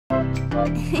Baa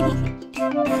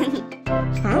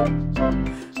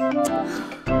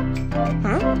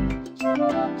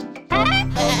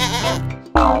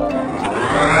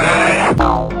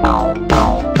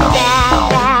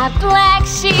Black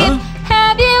Sheep,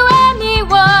 have you any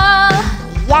wool?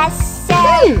 Yes,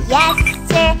 sir. Yes,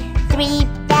 sir. 3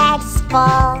 bags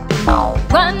full.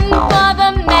 One for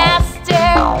the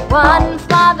master, one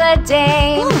for the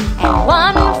dame, and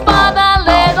one for the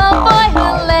little boy who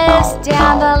lives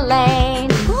down the lane.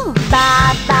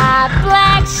 Baa Baa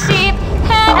Black Sheep,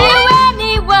 have you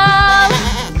any wool?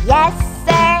 Yes,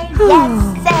 sir. Yes,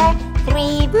 sir.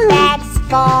 3 bags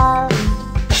full.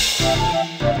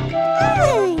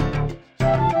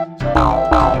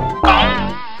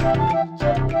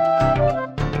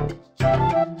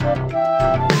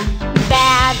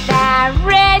 Baa Baa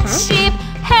Red Sheep,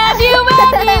 have you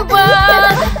any wool?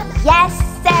 Yes,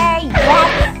 sir.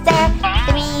 Yes, sir.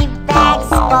 3 bags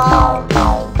full.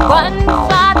 One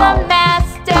for the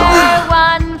master,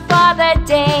 one for the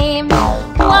dame,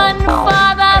 one for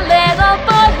the little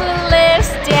boy who lives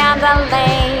down the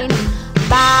lane.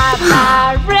 Baa Baa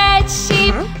Red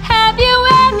Sheep, have you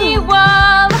any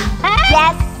wool?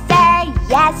 Yes, sir.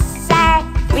 Yes, sir.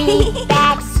 3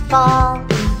 bags full.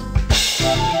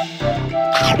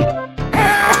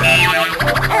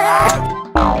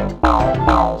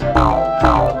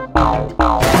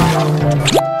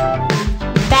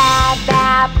 Baa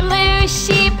Baa Blue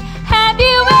Sheep, have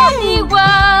you any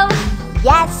wool?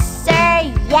 Yes, sir.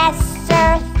 Yes,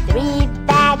 sir. 3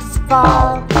 bags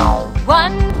full.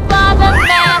 One for the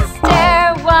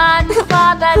master, one for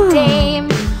the dame,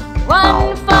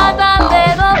 one for the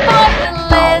little boy who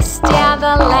lives down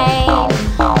the lane.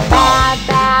 Baa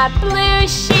Baa Blue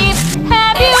Sheep,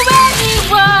 have you any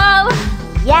wool?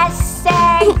 Yes,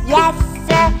 sir. Yes,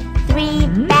 sir. 3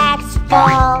 bags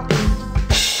full.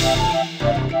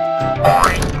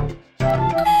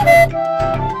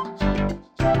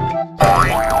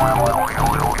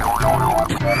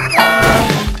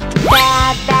 Baa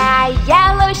Baa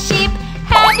Yellow Sheep,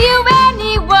 have you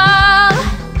any wool?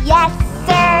 Yes,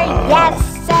 sir. Yes,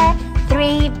 sir.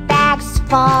 3 bags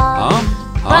full.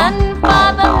 One for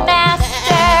the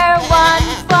master, one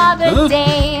for the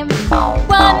dame,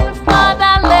 one for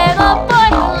the little boy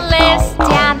who lives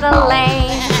down the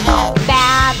lane.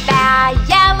 Baa Baa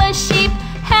Yellow Sheep,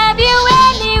 have you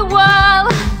any wool?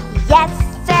 Yes,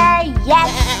 sir.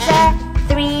 Yes, sir.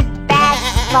 3 bags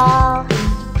full.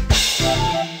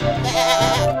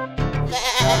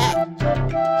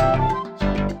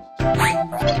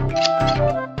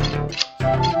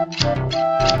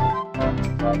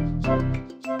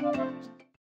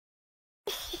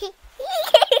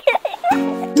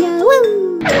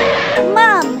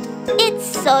 Mum, it's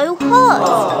so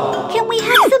hot. Can we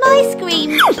have some ice cream,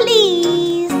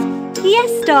 please?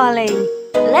 Yes, darling.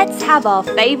 Let's have our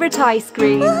favourite ice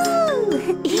creams.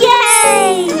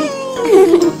 Yay!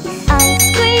 Ice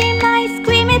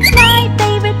cream, it's my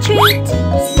favourite treat.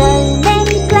 So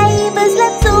many flavours,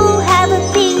 let's all have a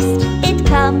feast. It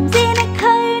comes in a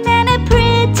cone and a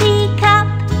pretty cup.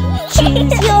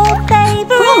 Choose your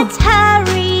favourite,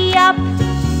 hurry up.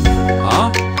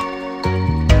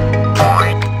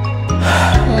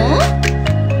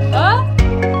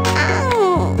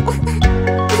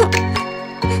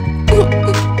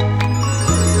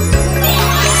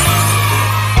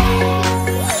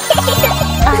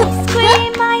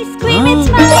 Ice cream, it's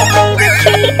my favourite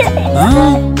treat. So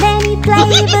many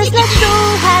flavours, let's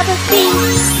all have a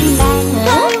feast.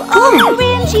 Mango,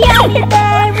 orange, yummy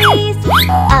berries.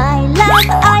 I love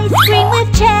ice cream with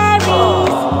cherries.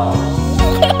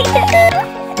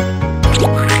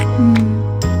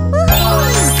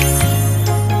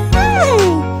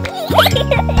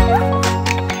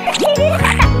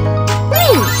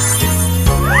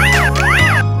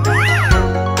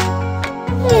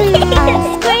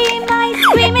 Ice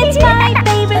cream, it's my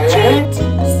favourite treat.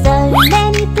 So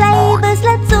many flavours,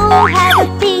 let's all have a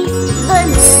feast.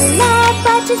 Vanilla,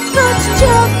 butterscotch,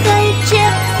 chocolate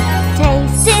chips.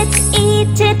 Taste it,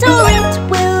 eat it, or it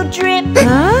will drip.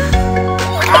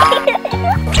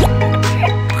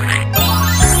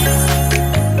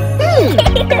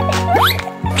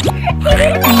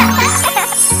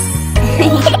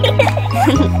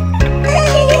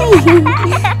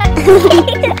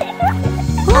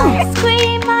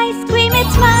 Ice cream,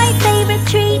 it's my favourite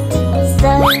treat.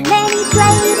 So many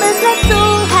flavours, let's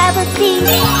all have a feast.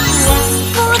 One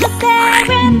for the bear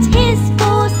and his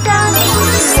 4 sons.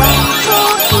 One for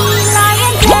Eli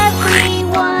and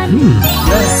everyone.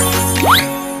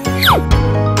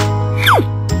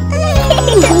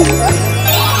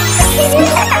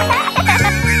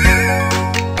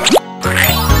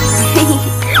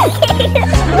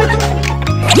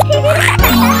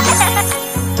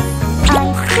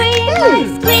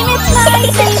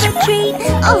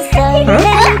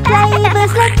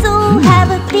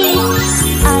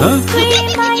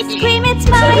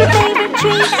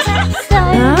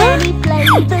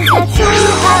 neighbors, let's all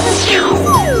have a feast.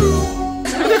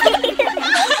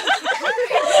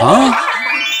 Huh?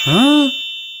 Huh?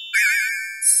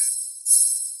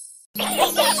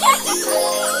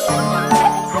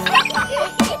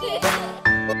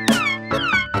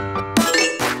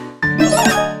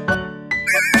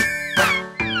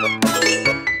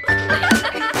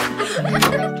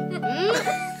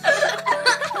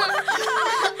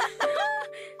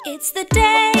 It's the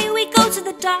day we go to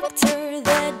the doctor,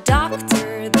 the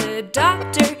doctor, the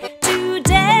doctor.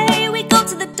 Today we go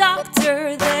to the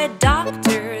doctor, the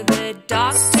doctor, the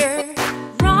doctor.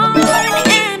 Ron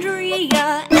and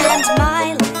Rhea and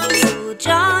my little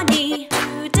Johnny.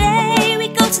 Today we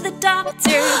go to the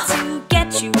doctor to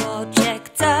get you all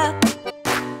checked up.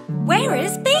 Where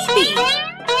is baby?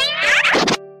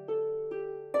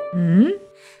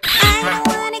 I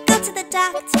wanna go to the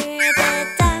doctor, the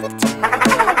doctor,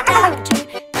 the doctor.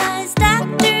 'Cause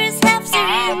doctors have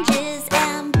syringes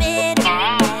and bitter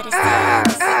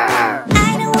medicines.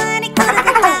 I don't wanna go to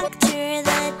the doctor,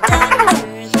 the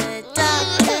doctor, the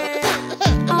doctor.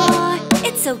 Aw,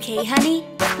 it's okay, honey.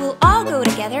 We'll all go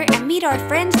together and meet our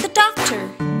friend the doctor.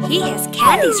 He has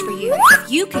candies for you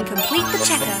if you can complete the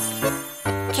checkup.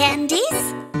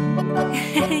 Candies?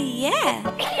 Yeah.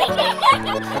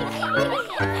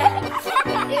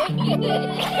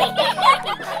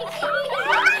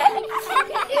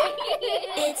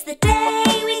 It's the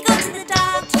day we go to the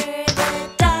doctor, the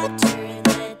doctor,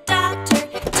 the doctor.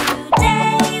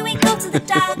 Today we go to the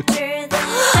doctor, the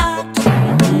doctor,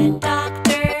 the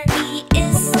doctor. He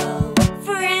is so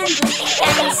friendly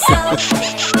and so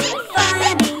very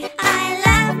funny. I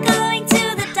love going to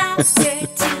the doctor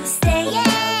to stay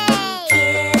healthy,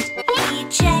 kid. He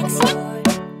checks your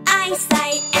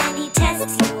eyesight and he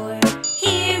tests your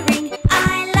hearing.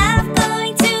 I love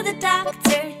going to the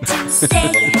doctor to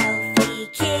stay healthy,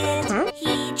 kid.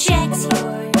 He checks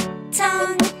your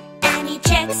tongue and he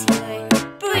checks your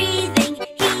breathing.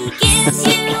 He gives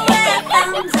you a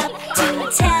thumbs up to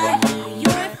tell you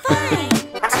you're fine.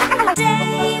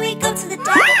 Today we go to the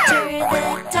doctor,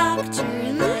 the doctor,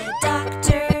 the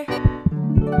doctor.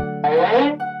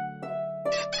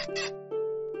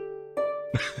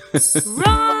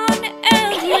 Ron and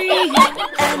Rhea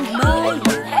and my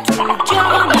little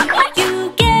Johnny, you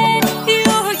get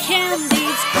your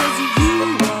candies 'cause you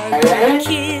are good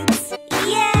kids.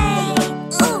 Yay!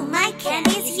 Ooh, my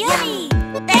candy's yummy.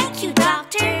 Thank you,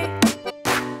 doctor.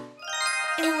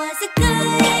 It was a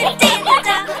good day, the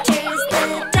doctors, the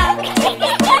doctors,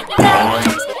 the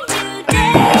doctors.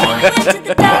 Today we went to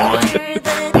the doctor,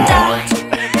 the doctor,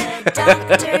 the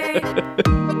doctor.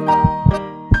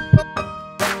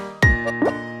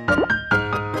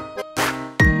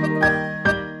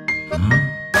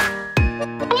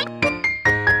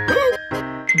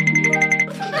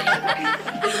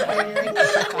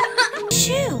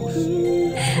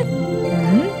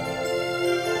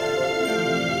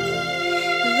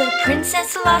 The princess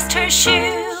lost her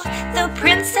shoe. The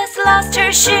princess lost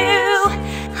her shoe.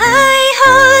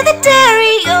 Hi-ho, the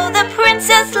dairy-o, the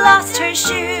princess lost her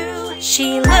shoe.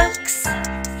 She looks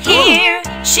here,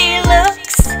 she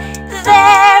looks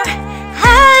there.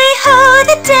 Hi-ho,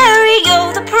 the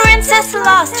dairy-o, the princess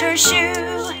lost her shoe.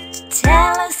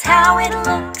 Tell us how it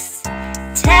looks,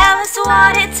 tell us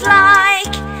what it's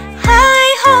like.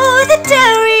 Hi-ho, the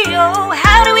dairy-o,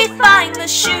 how do we find the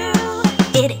shoe?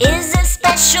 It is a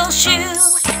special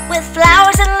shoe with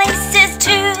flowers and laces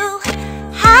too.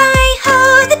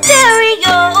 Hi-ho, the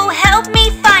dairy-o, help me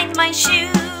find my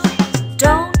shoe.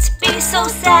 Don't be so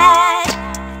sad,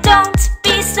 don't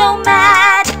be so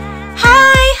mad.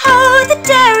 Hi-ho, the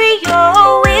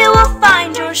dairy-o, we will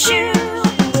find your shoe.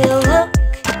 We'll look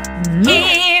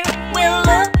here, we'll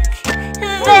look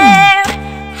there.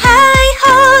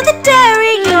 Hi-ho, the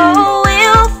dairy-o,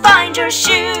 we'll find your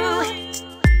shoe.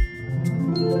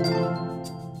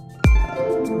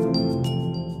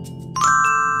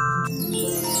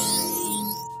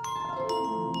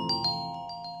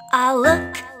 I'll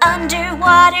look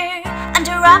underwater,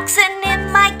 under rocks and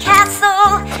in my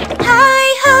castle.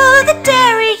 Hi-ho, the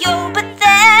dairy-o, but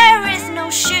there is no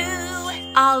shoe.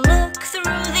 I'll look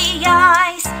through the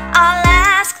ice, I'll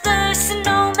ask the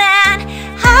snowman.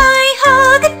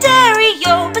 Hi-ho, the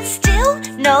dairy-o, but still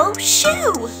no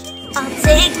shoe. I'll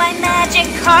take my magic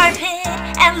carpet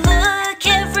and look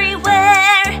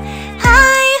everywhere.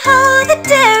 Hi-ho, the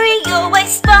dairy-o, I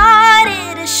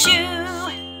spotted a shoe.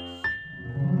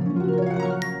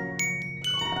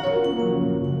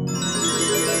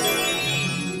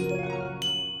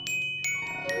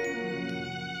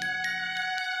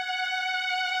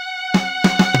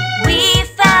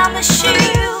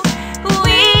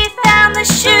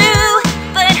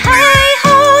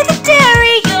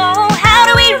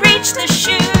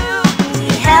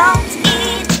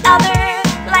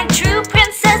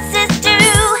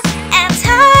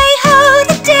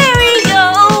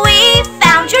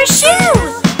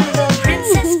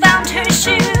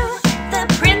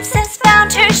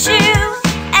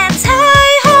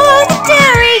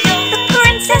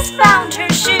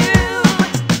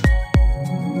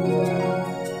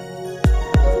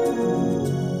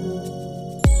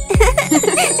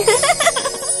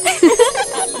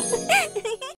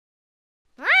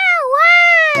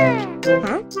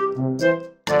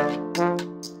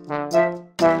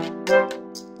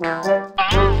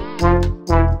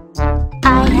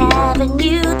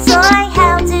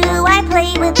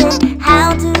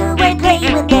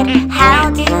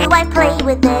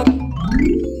 with it.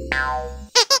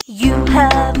 You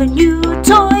have a new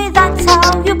toy, that's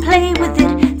how you play with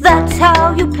it. That's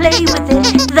how you play with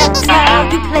it. That's how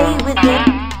you play with it.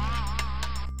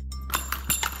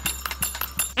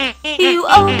 You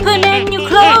open and you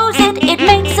close it, it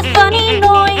makes a funny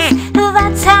noise.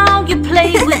 That's how you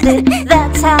play with it.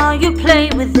 That's how you play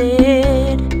with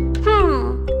it.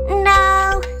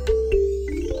 No.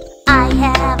 I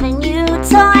have a new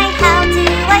toy, how do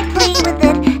I play with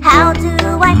it? How do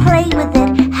I play with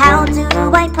it? How do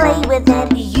I play with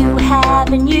it? You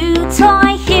have a new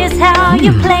toy, here's how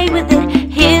you play with it.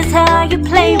 Here's how you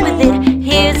play with it.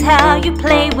 Here's how you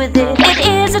play with it. It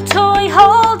is a toy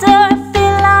holder,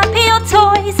 fill up your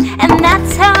toys, and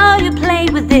that's how you play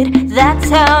with it. That's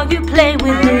how you play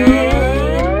with it.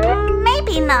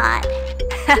 Maybe not.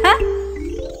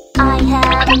 I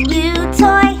have a new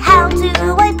toy, how do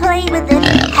I play with it?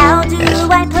 How do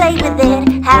I play with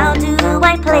it? How do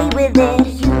I play with it?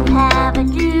 You have a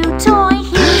new toy,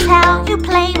 here's how you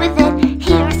play with it.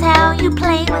 Here's how you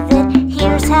play with it.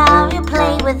 Here's how you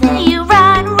play with it. You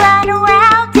run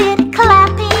around it,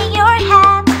 clapping your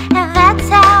hands, and that's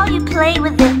how you play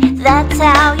with it. That's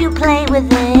how you play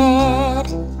with it.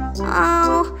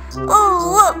 Oh,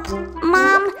 whoop.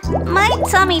 Mom, my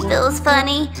tummy feels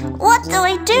funny. What do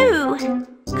I do?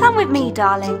 Come with me,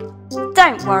 darling.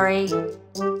 Don't worry.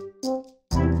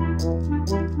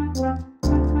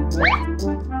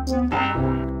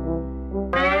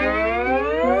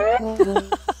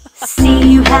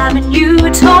 See, you have a new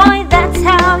toy, that's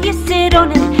how you sit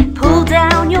on it. Pull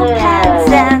down your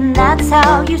pants and that's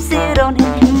how you sit on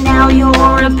it. Now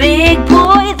you're a big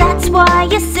boy, that's why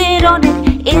you sit on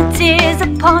it. It is a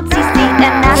potty seat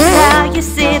and that's how you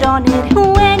sit on it.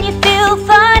 When you feel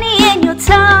funny in your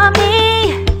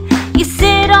tummy, you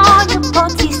sit on your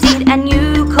potty seat and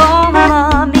you call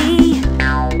mommy.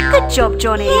 Good job,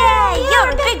 Johnny. Yeah, you're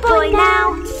a big boy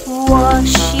now.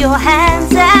 Wash your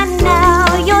hands and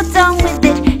now you're done with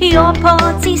it. Your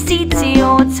potty seat's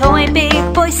your toy,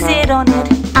 big boy, sit on it.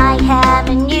 I have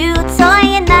a new toy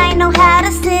and I know how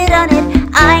to sit on it.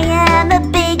 I am a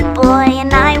big boy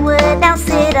and I would now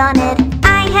sit on it.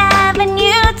 I have a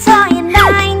new toy and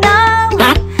I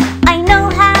know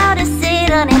how to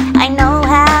sit on it. I know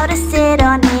how to sit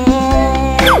on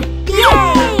it.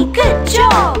 Yay, good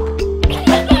job.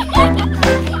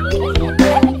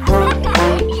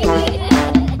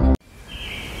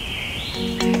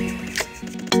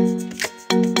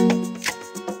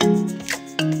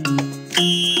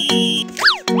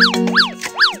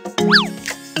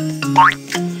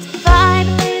 Five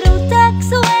little ducks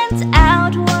went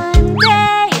out one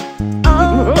day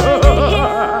over the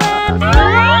hill and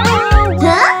far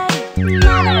away.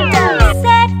 Mother duck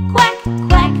said quack,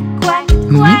 quack, quack,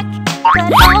 quack,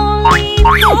 but only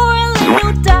 4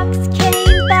 little ducks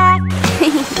came back.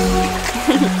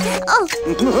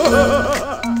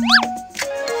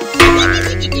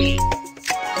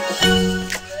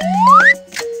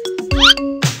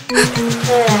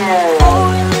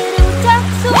 Four little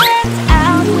ducks went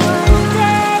out one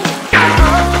day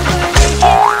over the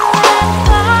hill and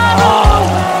far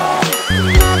away.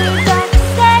 Mother duck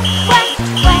said quack,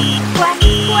 quack, quack,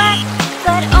 quack,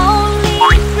 but only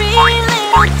 3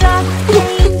 little ducks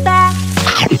came back.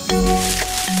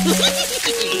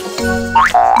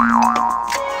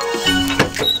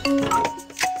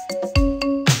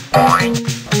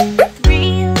 3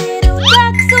 little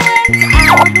ducks went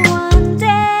out one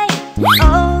day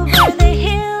over the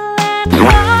hill and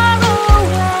far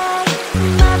away.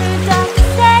 Mother duck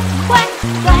said quack,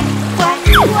 quack, quack,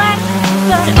 quack,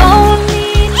 but only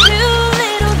 2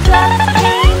 little ducks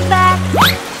came back.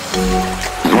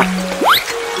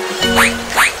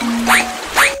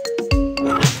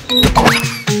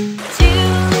 2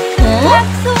 little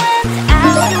ducks went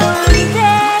out one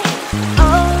day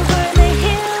over the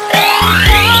hill and far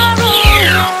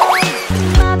away.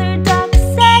 Mother duck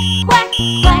said quack,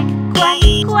 quack, quack,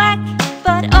 quack,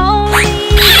 but only 1 little duck came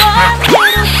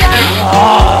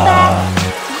back.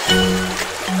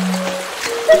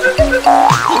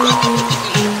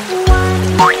 1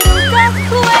 little duck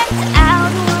went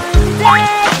out one day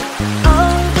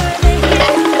over the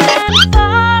hill and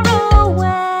far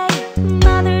away.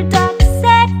 Mother duck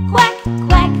said quack,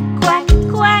 quack, quack,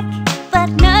 quack, but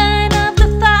none of the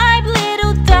 5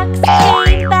 little ducks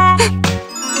came back.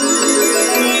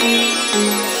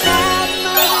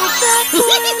 Sad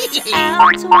mother duck went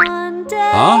out one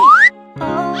day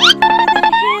over the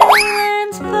hill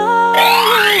and far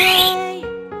away.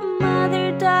 Mother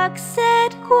duck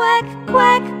said quack,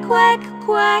 quack, quack,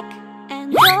 quack,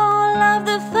 and all of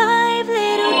the 5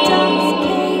 little ducks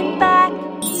came back.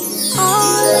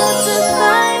 All of the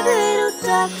 5 little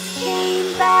ducks came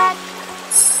back.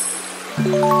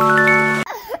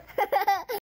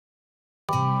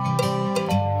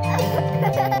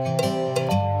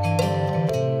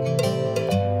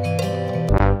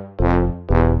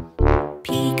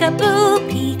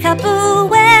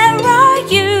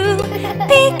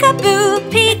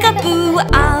 Peek-a-boo,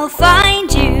 I'll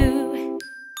find you.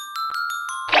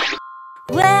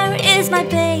 Where is my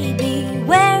baby?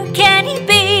 Where can he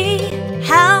be?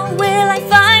 How will I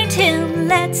find him?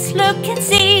 Let's look and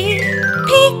see.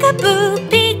 Peek-a-boo,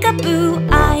 peek-a-boo,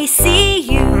 I see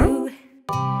you.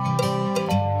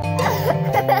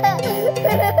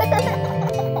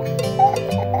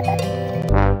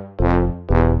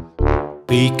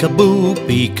 Peek-a-boo,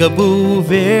 peek-a-boo,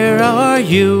 where are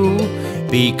you?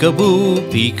 Peek-a-boo,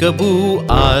 peek-a-boo,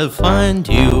 I'll find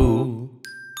you.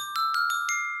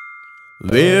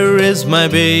 Where is my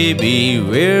baby?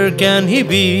 Where can he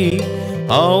be?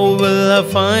 How will I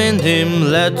find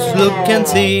him? Let's look and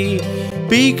see.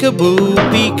 Peek-a-boo,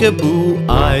 peek-a-boo,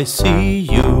 I see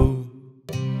you.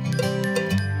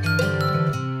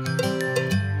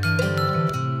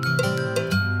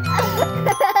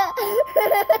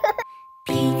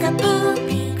 Peek-a-boo,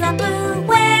 peek-a-boo,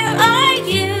 where are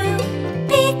you?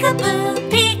 Peek-a-boo,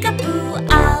 peek-a-boo,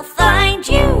 I'll find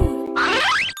you.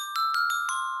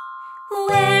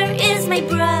 Where is my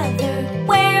brother?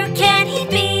 Where can he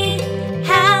be?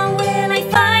 How will I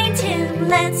find him?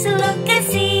 Let's look and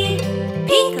see.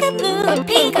 Peek-a-boo,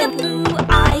 peek-a-boo,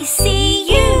 I see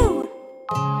you.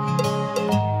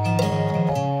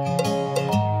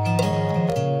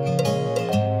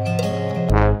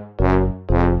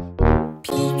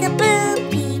 Peek-a-boo,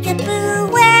 peek-a-boo,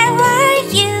 where are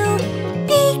you?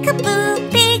 Peek-a-boo,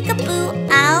 peek-a-boo,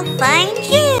 I'll find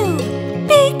you.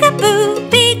 Peek-a-boo,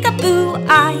 peek-a-boo,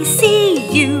 I see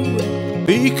you.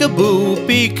 Peek-a-boo,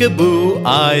 peek-a-boo,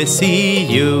 I see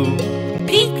you.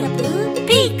 Peek-a-boo,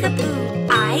 peek-a-boo,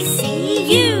 I see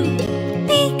you.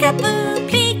 Peek-a-boo,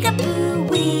 peek-a-boo,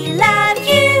 we love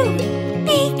you.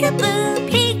 Peek-a-boo,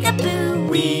 peek-a-boo,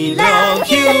 we love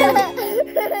you.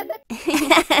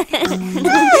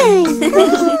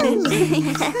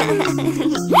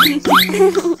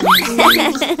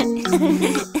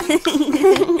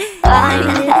 Five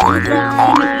little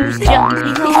diners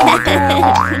jumping on the bed.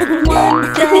 One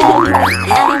fell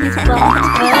and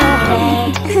bumped her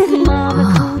head. Mama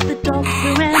called the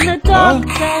doctor and the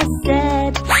doctor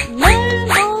said, no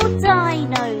more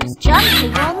dinos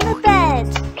jumping on the bed.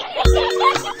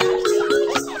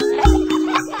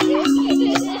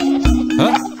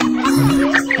 Huh?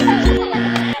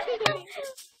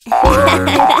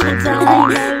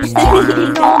 Dinos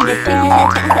jumping on the bed. One fell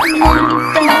off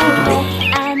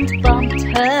and bumped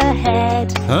her head.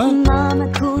 Huh? Mama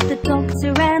called the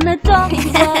doctor and the doctor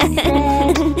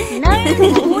said, no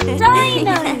more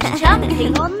dinos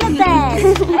jumping on the bed.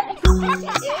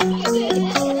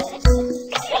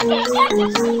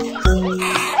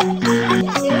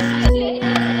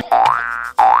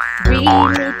 Three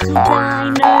little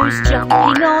dinos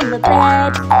jumping on the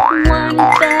bed. One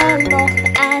fell off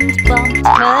and bumped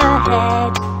her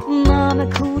head. Mama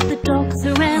called the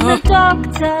doctor and the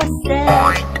doctor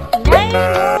said, no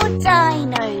more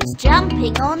dinos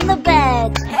jumping on the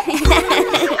bed.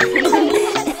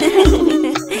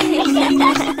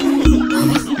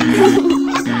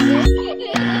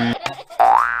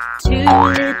 Two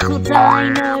little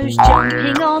dinos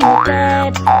jumping on the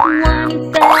bed. One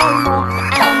fell off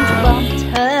and bumped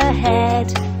her head.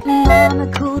 Mama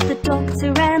called the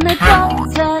doctor and the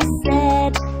doctor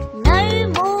said, no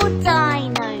more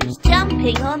dinos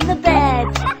jumping on the bed.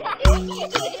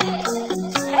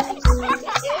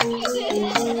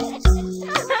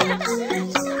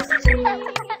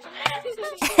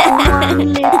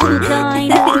 One little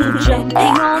dino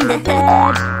jumping on the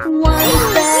bed. One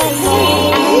fell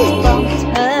and bumped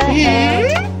her head.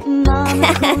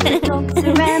 Mama called the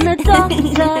doctor and the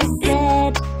doctor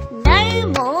said, no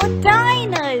more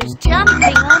dinos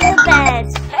jumping on the bed.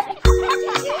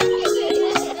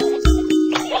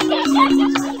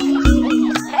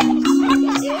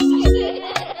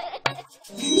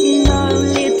 No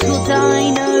little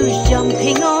dinos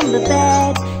jumping on the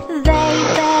bed. They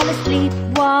fell asleep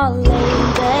while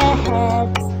laying their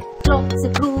heads. Doctor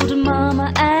called Mama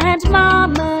and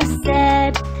Mama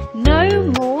said, no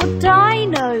more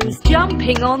dinos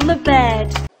jumping on the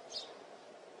bed.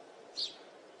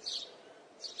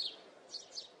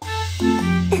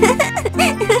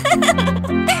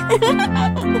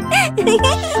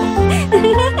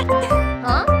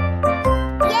 Huh?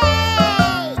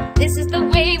 Yay! This is the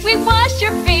way we wash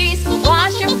your face.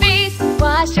 Wash your face,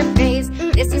 wash your face.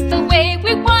 This is the way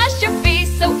we wash your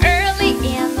face so early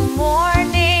in the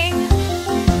morning.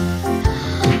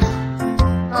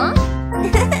 Huh?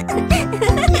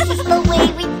 This is the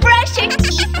way we brush your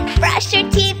teeth, brush your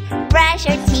teeth, brush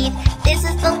your teeth. This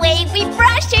is the way we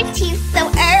brush your teeth so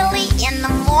early in the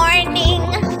morning.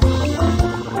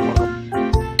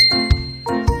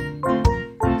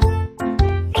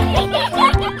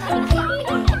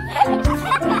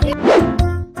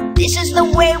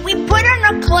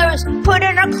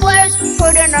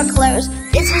 on our clothes.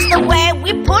 This is the way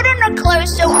we put on our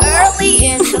clothes so early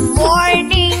in the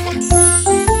morning.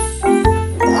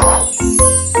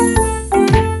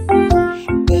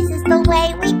 This is the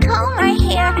way we comb our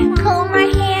hair, comb our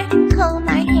hair, comb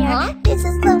our hair. This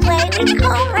is the way we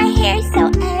comb our hair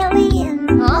so early in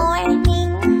the morning.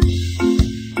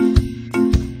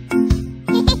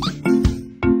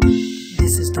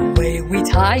 This is the way we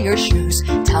tie your shoes,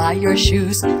 tie your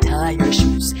shoes, tie your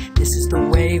shoes. This is the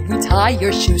way we tie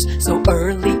your shoes so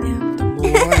early in the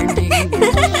morning.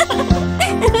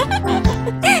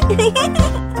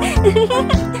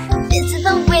 This is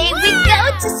the way we go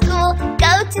to school,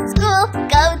 go to school,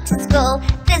 go to school.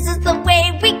 This is the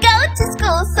way we go to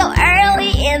school so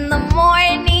early in the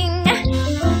morning.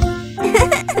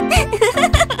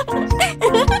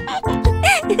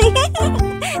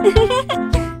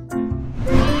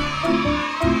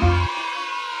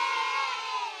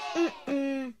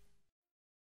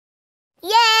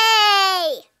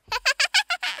 Yay!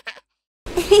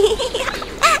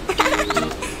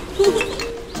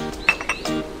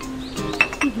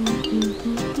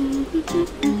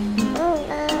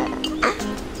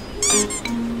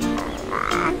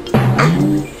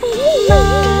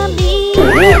 Mommy,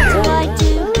 what do I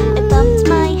do? I bumped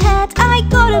my head, I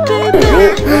got a boo-boo.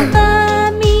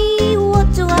 Mommy, what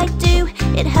do I do?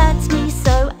 It hurts me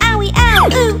so, owie, ow,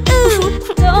 ooh, ooh.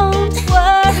 Don't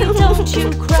worry, don't you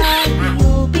cry.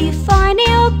 You'll be fine,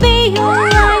 you'll be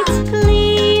alright.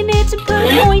 Clean it and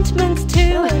put ointments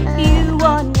too. You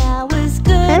are now as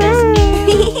good as new.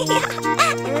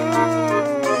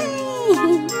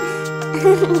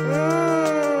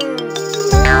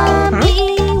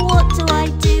 Mommy, what do I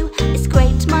do? I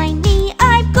scraped my knee,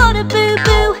 I've got a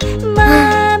boo-boo.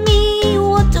 Mommy,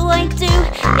 what do I do?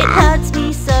 It hurts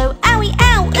me so, owie,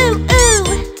 ow, ooh, ooh.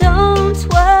 Don't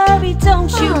worry,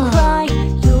 don't you cry.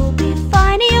 You'll be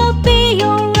fine, you'll be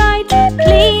alright.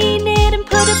 Clean it and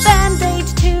put a band-aid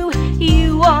too.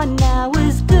 You are now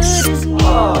as good as new.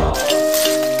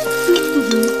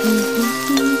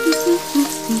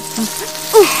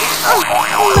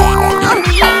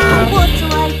 Mommy, what do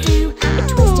I do? I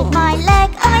twisted my leg,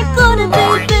 I've got a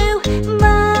boo-boo.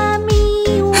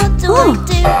 Mommy, what do I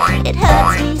do? It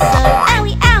hurts me so,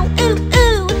 owie, ow, ooh,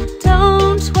 ooh.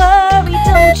 Don't worry,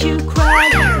 don't you cry.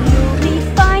 You'll be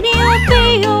fine, you'll be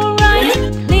alright.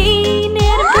 Clean it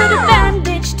and put a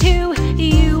bandage too.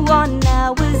 You are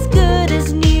now as good as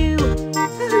new.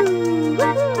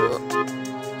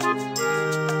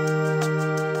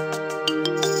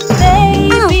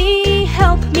 Baby,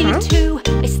 help me too.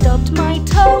 I stubbed my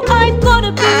toe, I've got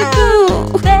a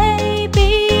boo-boo.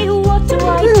 Baby, what do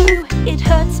I do? It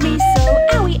hurts me so,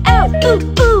 owie, ow, ooh,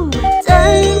 ooh.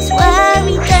 Don't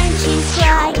worry, don't you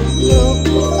cry. You'll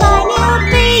be fine, you'll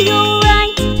be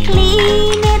alright.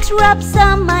 Clean it, rub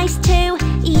some ice too.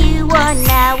 You are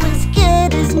now as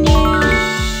good as new.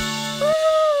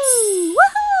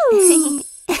 Woohoo!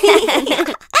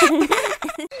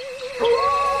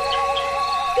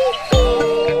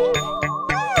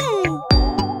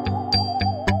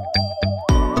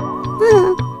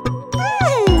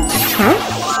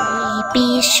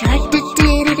 Baby shark,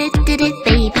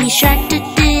 baby shark,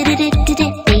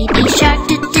 baby shark,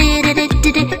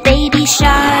 baby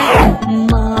shark.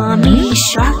 Mommy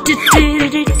shark,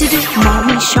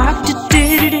 mommy shark,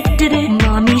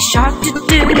 mommy shark,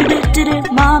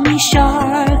 mommy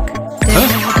shark.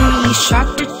 Daddy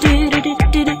shark,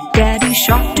 daddy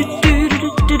shark,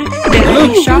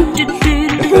 daddy shark,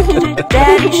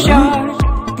 daddy shark.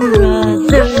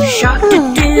 Brother shark,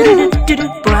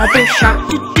 brother shark,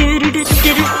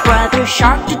 brother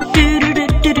shark,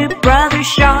 brother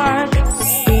shark.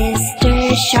 Sister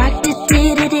shark,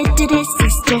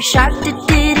 sister shark,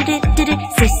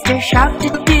 sister shark,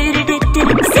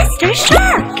 sister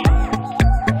shark.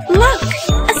 Look,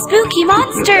 a spooky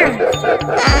monster.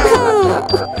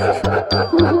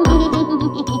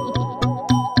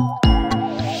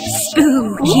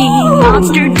 Spooky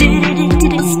monster,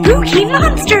 spooky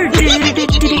monster,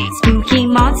 spooky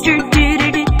monster,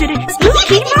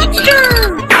 spooky monster.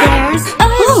 There's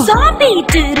a zombie,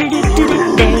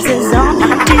 there's a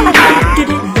zombie,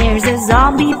 there's a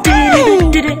zombie,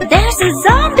 there's a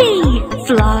zombie.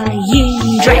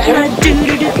 Flying Dracula,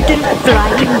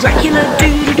 flying Dracula,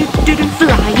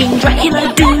 flying Dracula,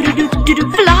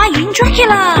 flying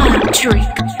Dracula. Trick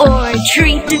or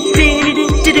treat,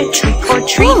 trick or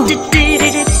treat,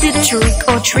 trick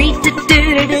or treat,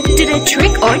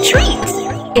 trick or treat.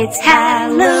 It's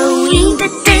Halloween,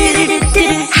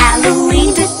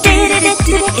 Halloween,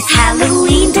 it's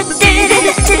Halloween,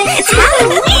 it's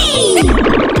Halloween.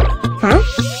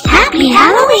 Happy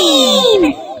Halloween!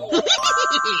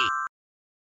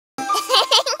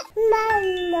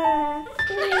 Mommy,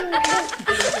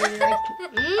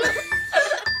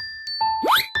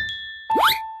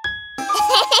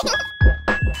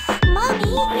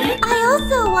 I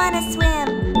also want to swim.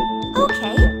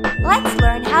 Okay, let's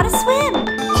learn how to swim.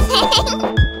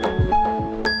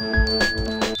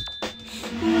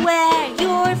 Where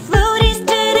your floaties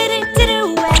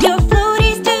do-do-do-do-do, where your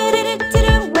floaties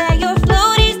do-do-do-do-do, where your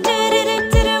floaties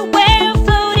do-do-do-do-do, where your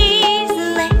floaties.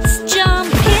 Let's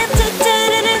jump in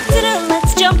do-do-do-do-do,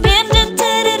 let's jump in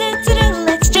do-do-do-do-do,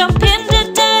 let's jump in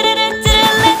do-do-do-do-do,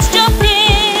 let's jump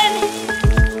in.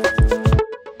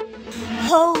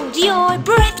 Hold your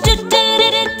breath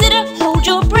do-do-do-do-do, hold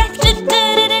your breath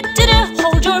do-do-do-do-do,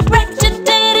 hold your breath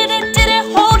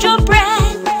do-do-do-do-do, hold your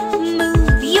breath.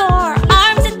 Move your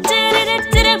arms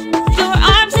do-do-do-do-do, move your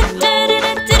arms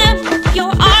do-do-do-do-do, move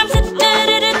your arms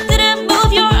do-do-do-do-do,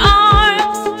 move your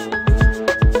arms.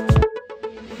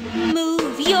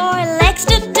 Move your legs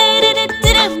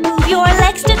do-do-do-do-do, move your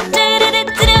legs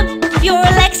do-do-do-do-do, move your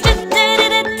legs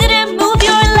do-do-do-do-do, move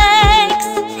your legs.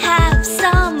 Have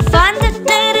some fun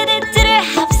do-do-do-do-do,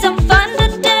 have some fun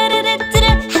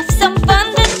do-do-do-do-do, have some fun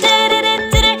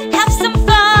do-do-do-do-do, have some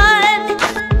fun.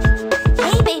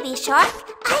 Hey baby shark,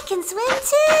 I can swim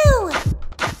too.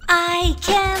 I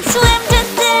can swim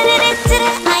do-do-do-do-do,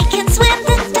 I can swim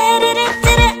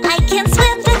do-do-do-do-do, I can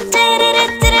swim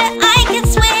do-do-do-do-do, I can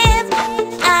swim.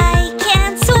 I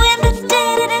can swim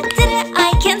do-do-do-do-do,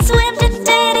 I can swim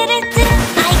do-do-do-do-do,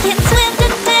 I can swim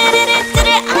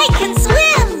do-do-do-do-do, I can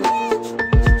swim.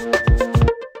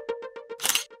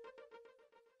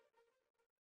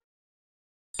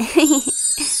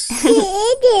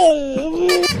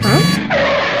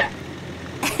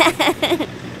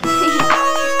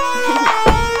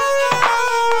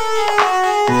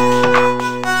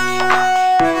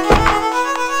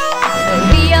 The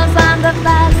wheels on the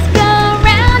bus go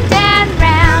round and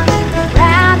round,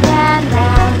 round and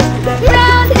round,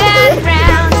 round and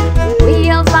round.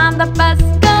 Wheels on the bus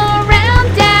go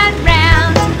round and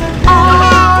round,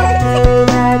 all through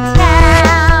the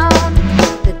town.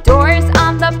 The doors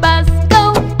on the bus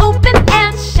go open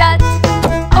and shut,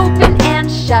 open and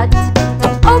shut,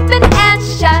 open and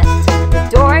shut. The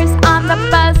doors on the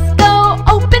bus go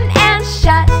open and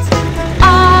shut,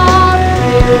 all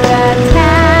through the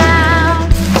town.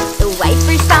 The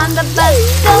wipers on the bus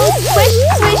go swish,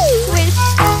 swish, swish,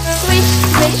 swish,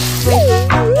 swish, swish,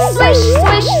 swish,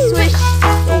 swish, swish.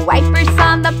 The wipers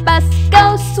on the bus go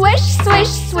swish,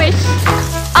 swish, swish,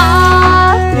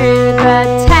 all through the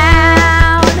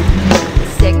town. The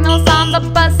signals on the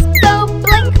bus go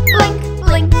blink, blink,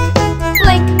 blink,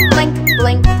 blink, blink,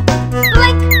 blink,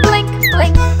 blink, blink,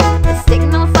 blink. The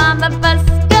signals on the bus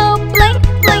go blink,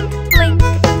 blink, blink,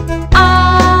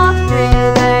 all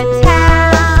through the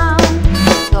town.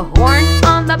 The horn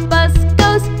on the bus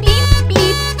goes beep,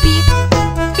 beep, beep,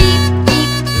 beep,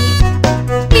 beep, beep,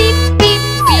 beep, beep,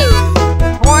 beep. The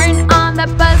horn on the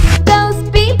bus goes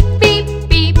beep, beep,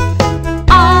 beep,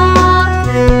 all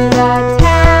through the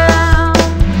town.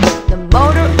 The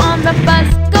motor on the bus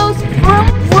goes vroom,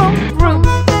 vroom, vroom,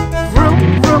 vroom,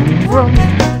 vroom, vroom,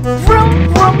 vroom,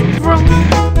 vroom, vroom.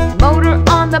 Motor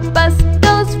on the bus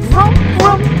goes vroom,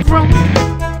 vroom, vroom,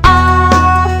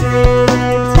 all through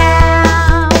the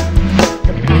town.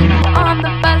 The people on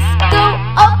the bus go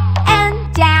up and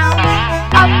down,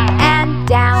 up and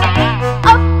down,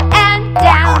 up and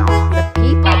down. The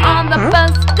people on the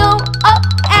bus go up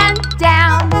and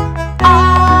down,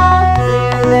 all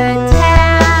through the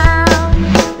town.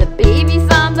 The babies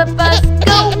on the bus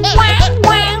go whang,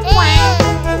 whang, whang,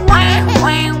 whang,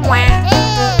 whang, whang,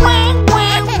 whang,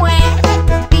 whang, whang.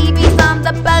 Babies on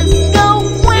the bus go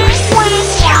whang, whang,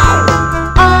 whang,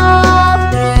 all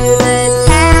through the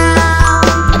town.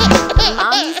 The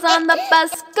mommies on the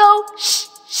bus go shh,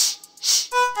 shh, shh,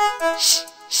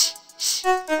 shh, shh, shh,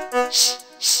 shh,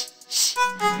 shh, shh.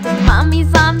 The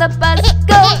mommies on the bus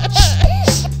go shh,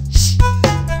 shh, shh,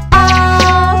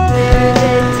 all through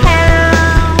the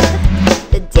town.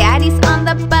 The daddies on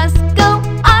the bus go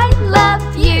I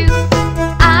love you,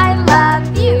 I love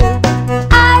you,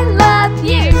 I love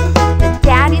you. The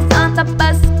daddies on the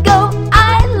bus go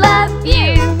I love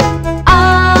you,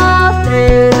 all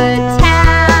through the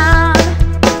town.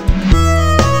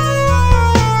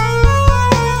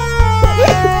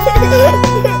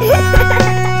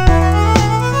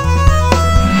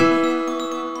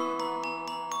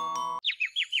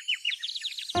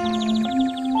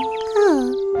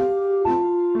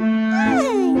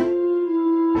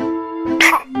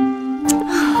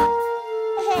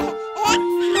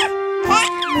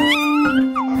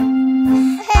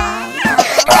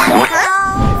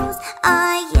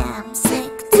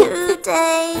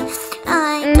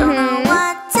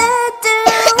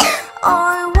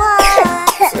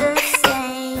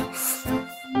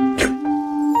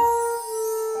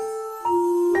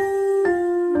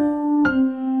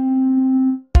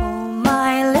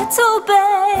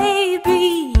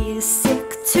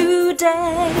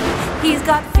 day. He's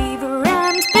got fever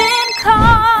and been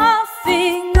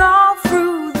coughing all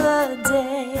through the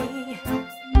day.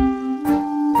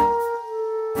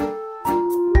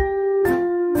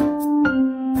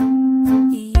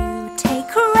 You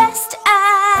take rest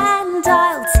and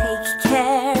I'll take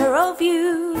care of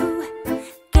you.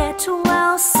 Get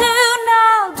well soon,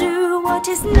 I'll do what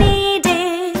is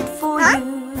needed for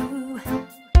you.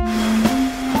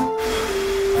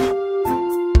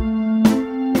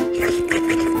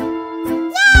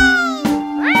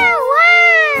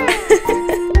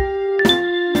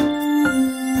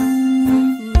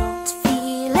 Not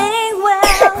feeling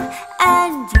well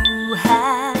and you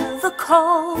have a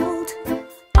cold.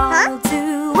 I'll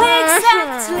do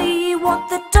exactly what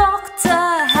the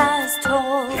doctor has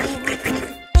told.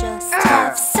 Just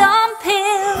have some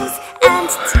pills and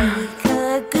take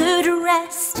a good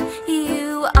rest.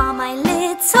 You are my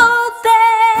little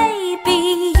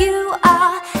baby, you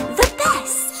are the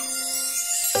best.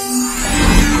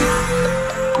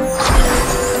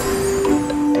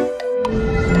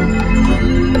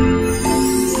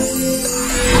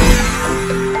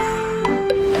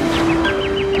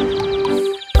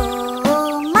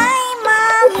 Oh, my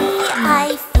mommy,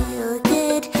 I feel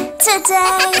good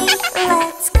today.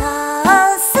 Let's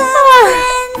call some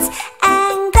friends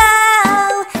and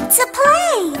go to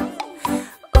play.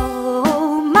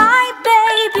 Oh, my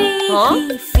baby,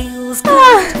 he feels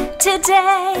good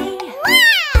today.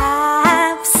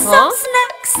 Have some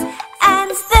snacks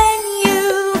and then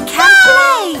you can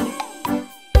play.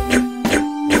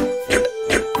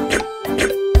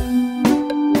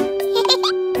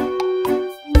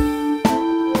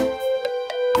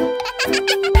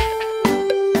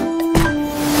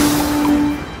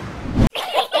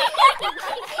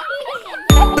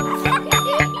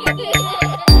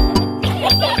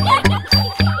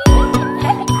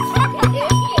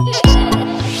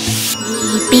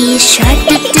 Baby shark,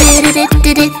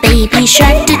 do-do-do-do-do-do. Baby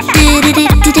shark,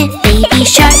 do-do-do-do-do-do. Baby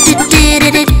shark,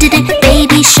 do-do-do-do-do-do.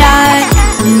 Baby shark.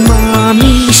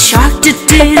 Mommy shark,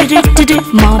 do-do-do-do-do-do.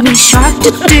 Mommy shark,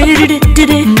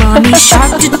 do-do-do-do-do-do. Mommy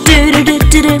shark,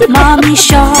 do-do-do-do-do-do. Mommy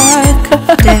shark.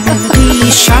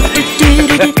 Daddy shark,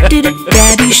 do-do-do-do-do-do.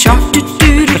 Daddy shark,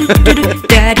 do-do-do-do-do-do.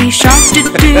 Daddy shark,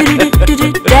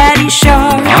 do-do-do-do-do-do. Daddy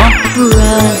shark.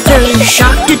 Brother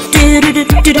shark,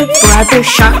 do-do-do-do-do-do. Brother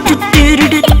shark,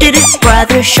 do-do-do-do-do-do.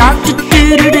 Brother shark,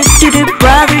 do-do-do-do-do-do.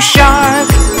 Brother shark.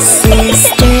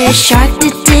 Sister shark,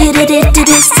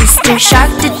 do-do-do-do-do-do. Sister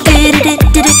shark,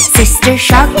 do-do-do-do-do-do. Sister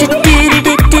shark,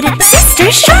 do-do-do-do-do-do.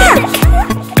 Sister shark.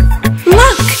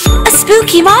 Look, a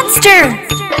spooky monster.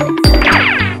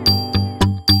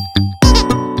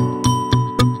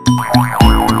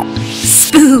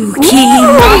 Spooky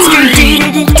monster,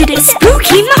 do-do-do-do-do.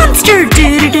 Spooky monster,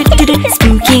 do-do-do-do-do.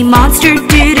 Spooky monster,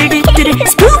 do-do-do-do-do.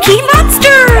 Spooky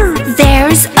monster.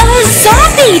 There's a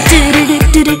zombie,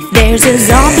 do-do-do-do-do. There's a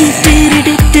zombie,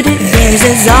 do-do-do-do-do. There's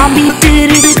a zombie,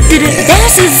 do-do-do-do-do.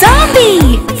 There's a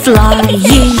zombie.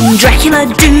 Flying Dracula,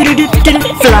 do-do-do-do-do.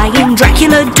 Flying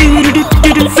Dracula,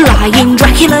 do-do-do-do-do. Flying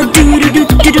Dracula,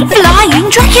 do-do-do-do-do. Flying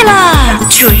Dracula.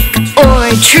 Trick or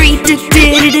treat,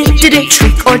 do-do-do-do-do.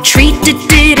 Trick or treat,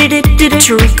 do-do-do-do-do.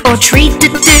 Trick or treat,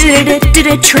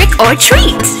 do-do-do-do-do. Trick or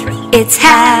treat. It's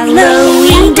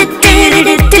Halloween,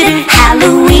 do-do-do-do-do.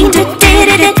 Halloween,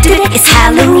 do-do-do-do-do. It's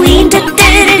Halloween,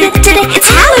 do-do-do-do-do. It's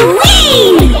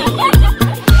Halloween.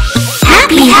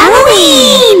 Happy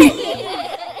Halloween!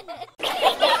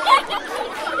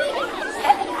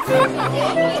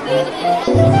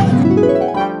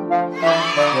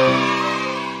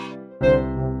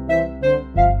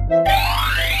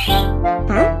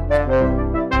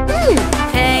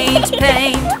 Paint,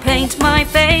 paint, paint my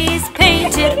face.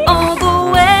 Paint it all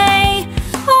the way.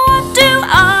 What do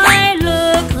I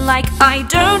look like? I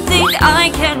don't think I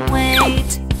can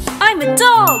wait. I'm a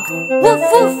dog. Woof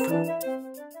woof.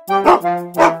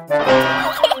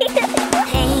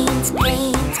 Paint,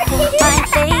 paint, paint my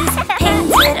face.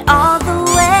 Paint it all the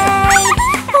way.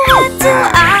 What do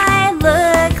I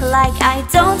look like? I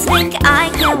don't think I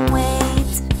can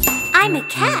wait. I'm a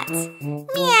cat.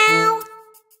 Meow.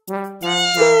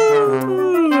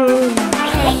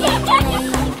 Paint,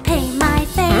 paint, paint my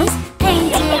face.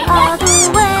 Paint it all the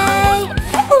way.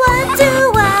 What do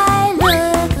I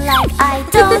look like? I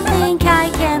don't think I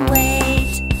can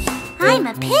wait. I'm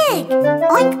a pig.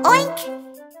 Oink, oink.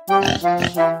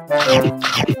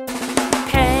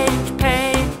 Paint,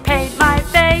 paint, paint my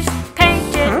face.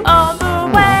 Paint it all the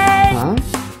way.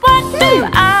 What do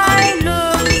I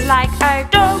look like? I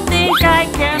don't think I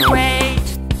can wait.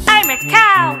 I'm a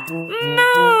cow.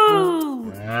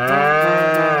 Moo.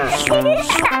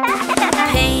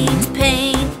 Paint,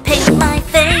 paint, paint my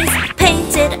face.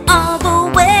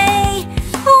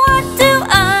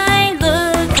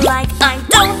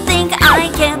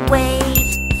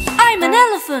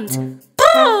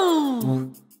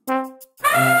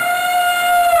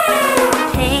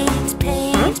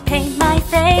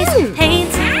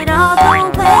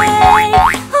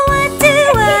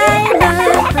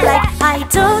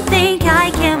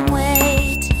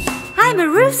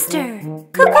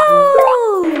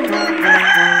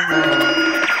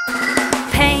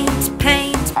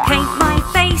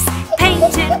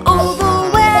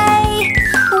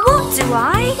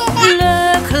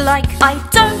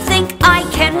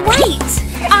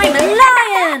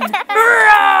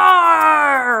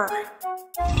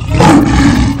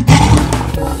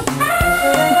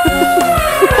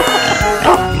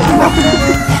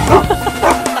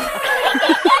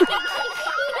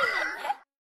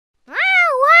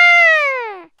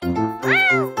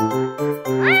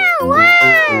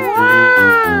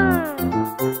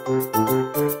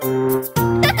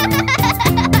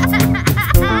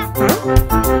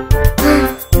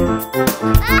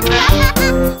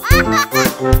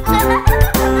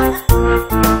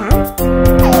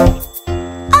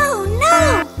 Oh no!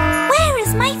 Where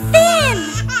is my fin?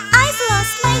 I've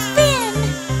lost my fin!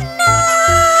 No!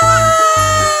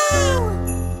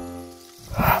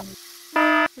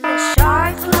 The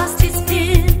shark lost his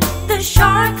fin. The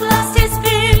shark lost his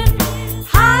fin.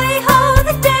 Hi-ho,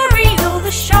 the dairy-o,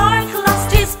 the shark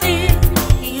lost his fin.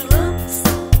 He looks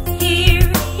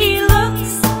here, he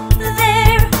looks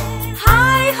there.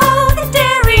 Hi-ho, the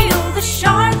dairy-o, the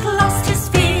shark lost his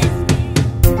fin.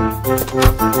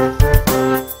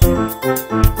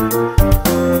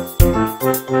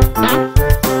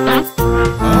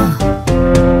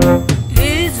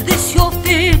 Is this your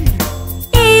fin?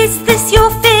 Is this your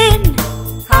fin?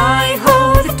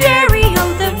 Hi-ho, the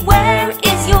dairy-o, then where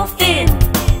is your fin?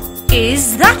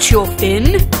 Is that your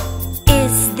fin?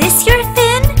 Is this your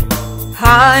fin?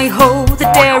 Hi-ho, the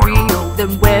dairy-o,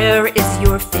 then where is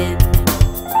your fin?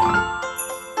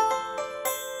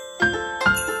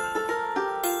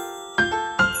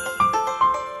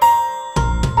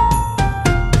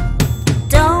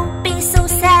 Don't be so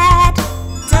sad.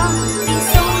 Don't be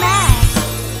so mad.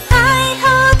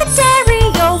 Hi-ho, the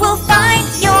dairy-o will find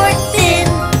your fin.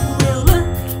 We'll look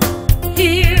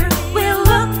here, we'll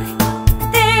look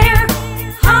there.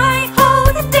 Hi-ho,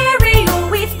 the dairy-o,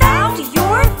 we found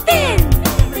your fin.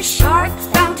 The shark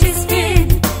found his fin.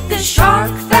 The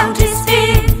shark found his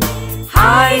fin.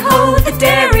 Hi-ho, the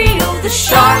dairy-o, the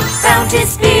shark found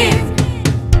his fin.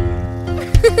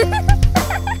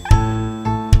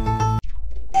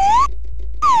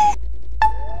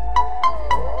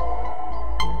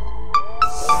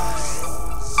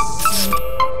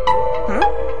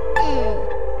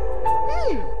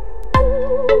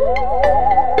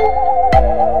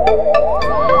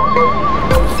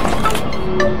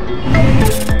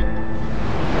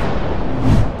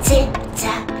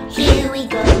 Tip-tap, here we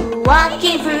go,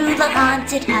 walking through the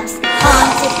haunted house.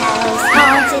 Haunted house,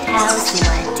 haunted house,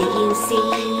 what do you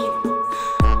see?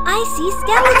 I see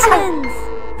skeletons.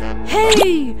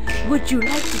 Hey, would you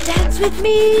like to dance with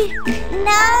me?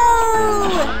 No!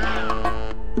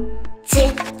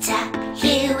 Tip-tap,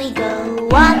 here we go,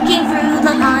 walking through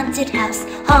the haunted house.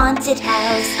 Haunted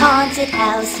house, haunted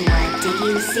house, what do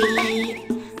you see?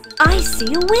 I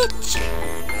see a witch.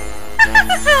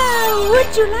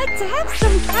 Would you like to have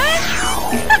some fun?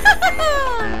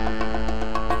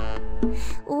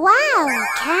 Wow,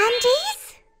 candies?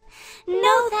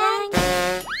 No thanks.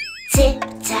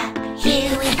 Tip-tap,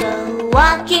 here we go,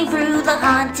 walking through the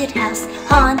haunted house.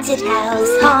 Haunted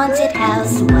house, haunted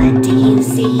house, what do you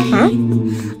see?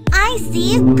 I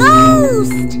see a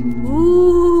ghost!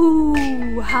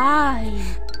 Ooh, hi.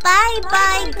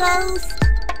 Bye-bye, ghost!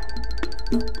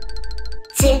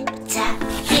 Tip-tap,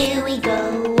 here we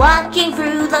go, walking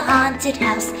through the haunted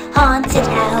house. Haunted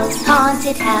house,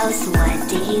 haunted house, what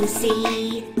do you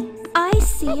see? I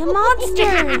see a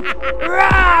monster.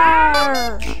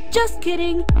 Roar! Just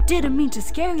kidding. Didn't mean to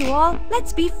scare you all.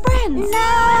 Let's be friends. No!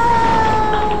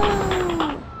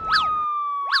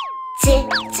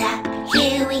 Tip-tap,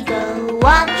 here we go,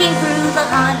 walking through the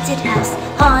haunted house.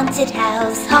 Haunted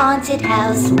house, haunted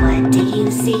house, what do you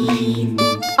see?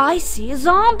 I see a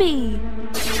zombie.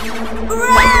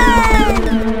 Run!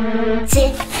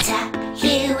 Tip-tap,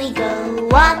 here we go,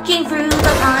 walking through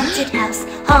the haunted house.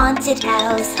 Haunted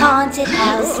house, haunted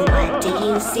house, what do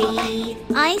you see?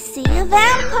 I see a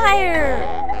vampire.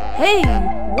 Hey,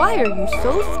 why are you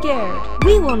so scared?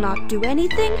 We will not do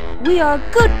anything. We are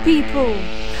good people.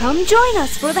 Come join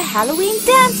us for the Halloween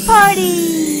dance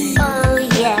party. Oh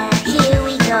yeah, here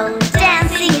we go,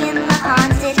 dancing in the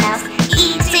haunted house,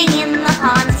 eating in the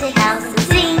haunted house,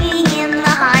 singing in the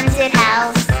haunted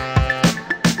house.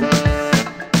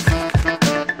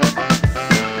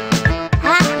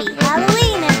 Happy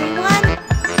Halloween, everyone!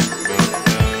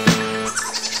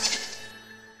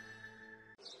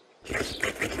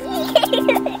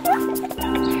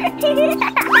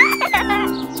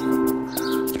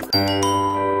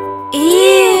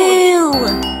 Ew!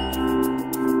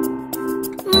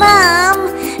 Mom,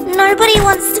 nobody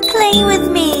wants to play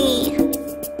with me.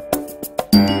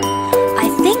 I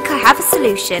think I have a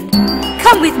solution.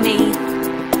 Come with me.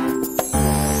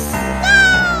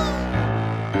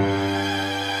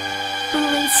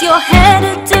 Rinse your head,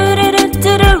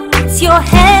 rinse your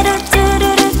head,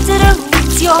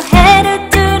 rinse your head,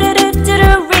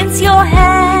 rinse your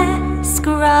hair.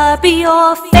 Scrub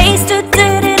your face,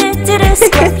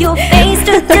 scrub your face,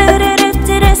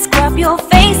 scrub your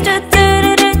face,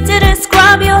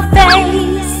 scrub your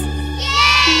face.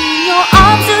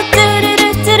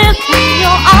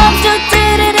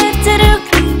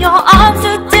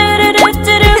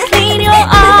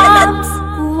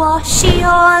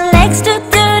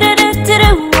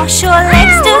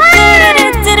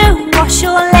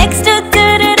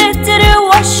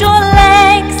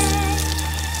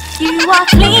 are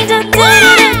clean, do do do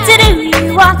do do do.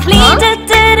 You are clean, do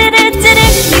do do do do do.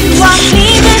 You are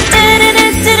clean, do do do do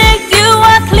do do. You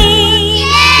are clean.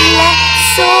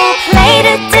 Let's all play,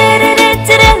 do do do do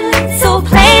do do. Let's all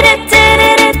play, do do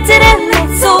do do do do.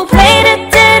 Let's all play, do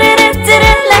do do do do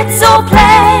do. Let's all play.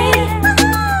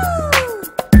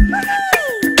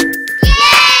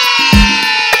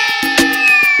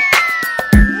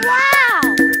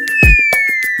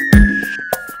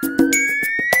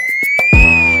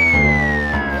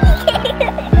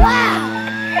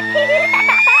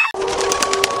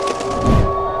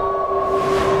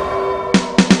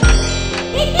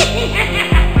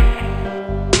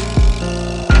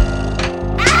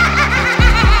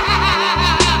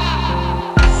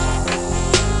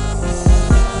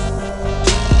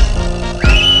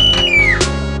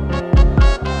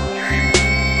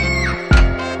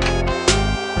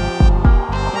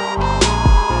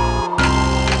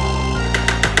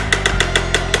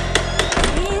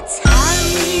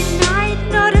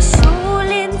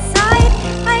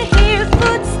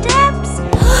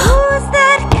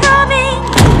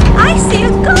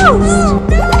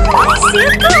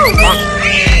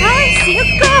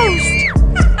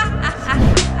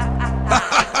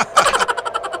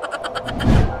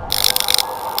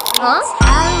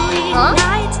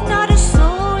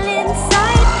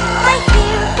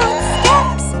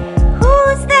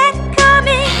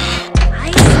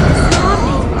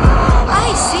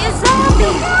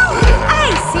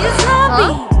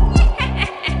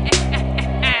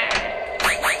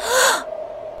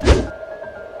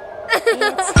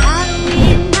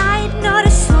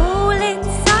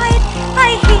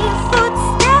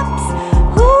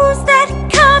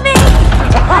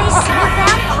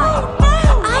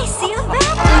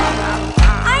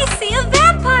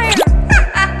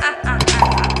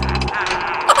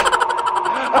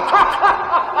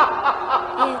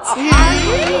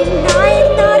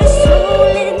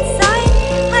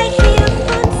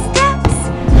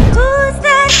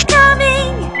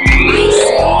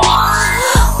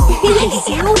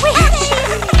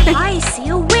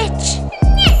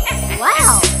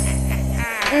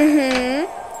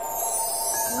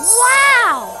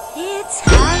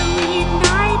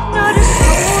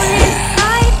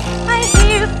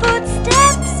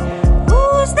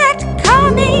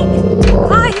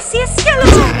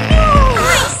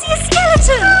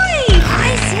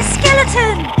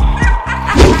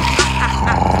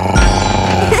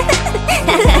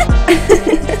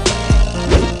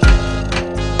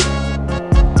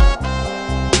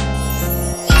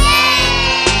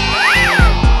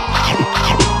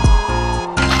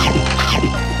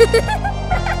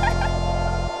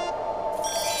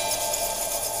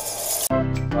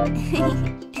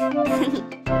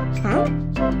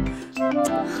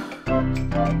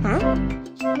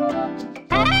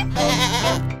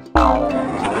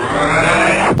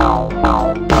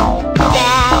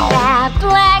 Baa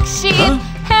Black Sheep,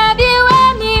 have you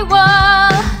any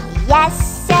wool? Yes,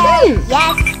 sir,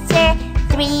 yes, sir.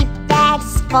 3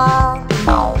 bags full.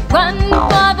 One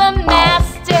for the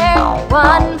master,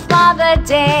 one for the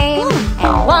dame,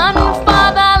 and one for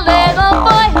the little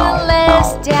boy who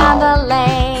lives down the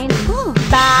lane.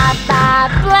 Baa Baa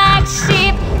Black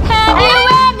Sheep, have you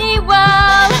any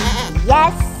wool?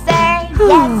 Yes, sir,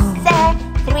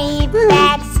 3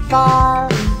 bags full.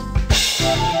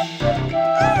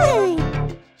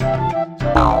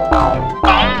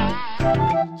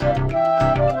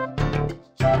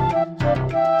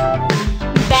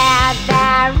 Baa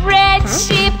Baa Red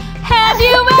Sheep, have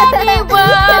you any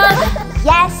wool?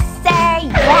 Yes, sir,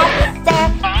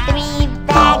 3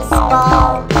 bags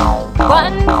full.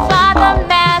 One for the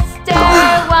master,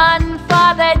 one for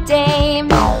the dame,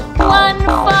 one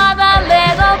for the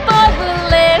little boy who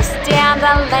lives down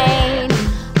the lane.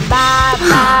 Baa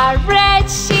Baa Red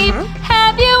Sheep,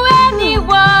 have you any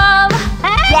wool?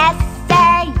 Yes,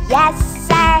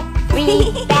 sir,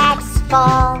 3 bags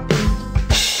full.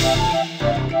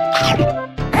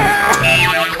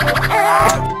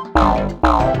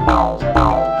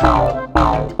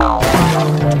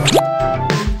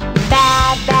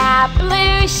 Baa Baa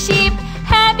Blue Sheep,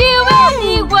 have you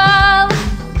any wool?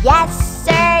 Yes,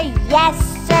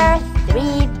 sir,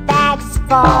 3 bags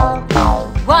full.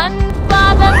 One for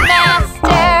the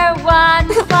master, one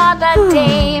for the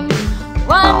dame,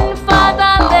 one for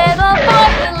the little boy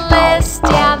who lives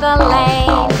down the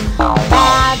lane.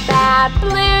 Baa Baa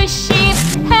Blue Sheep,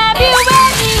 have you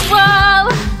any wool?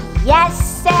 Yes,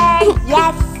 sir,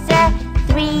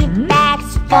 3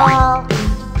 bags full.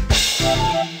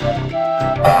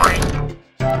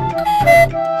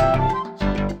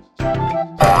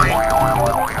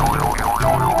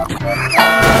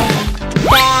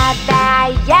 Baa Baa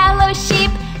Yellow Sheep,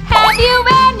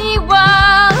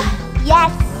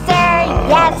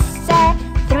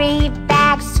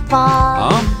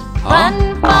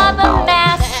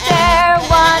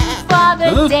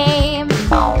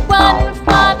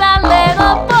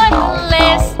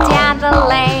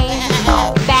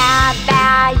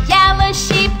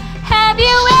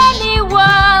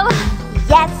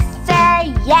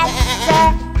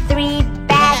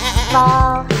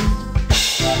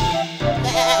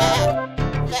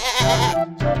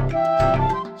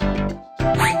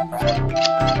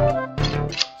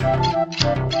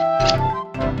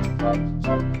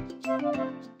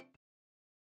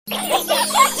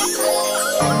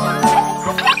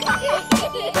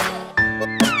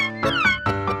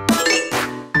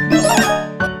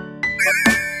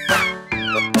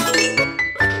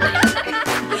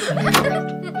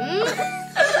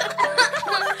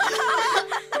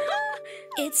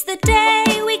 It's the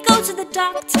day we go to the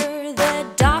doctor, the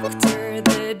doctor,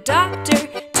 the doctor.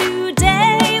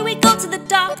 Today we go to the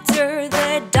doctor,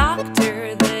 the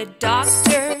doctor, the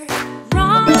doctor.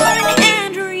 Ron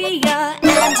and Rhea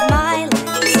and my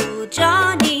little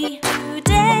Johnny.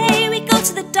 Today we go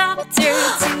to the doctor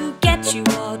to get you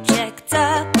all checked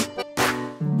up.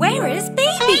 Where is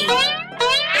baby?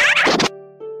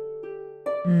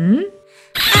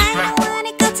 I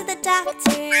wanna go to the doctor,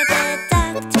 the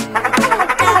doctor, the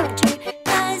doctor.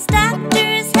 'Cause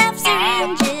doctors have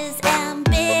syringes and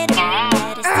bitter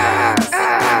medicines.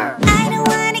 I don't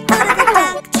wanna go to the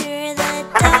doctor, the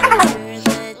doctor,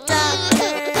 the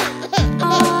doctor.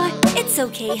 Aw, it's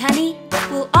okay, honey.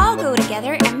 We'll all go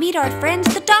together and meet our friend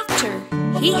the doctor.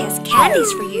 He has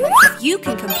candies for you if you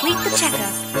can complete the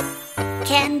checkup.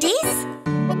 Candies?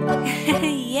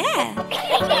 Yeah.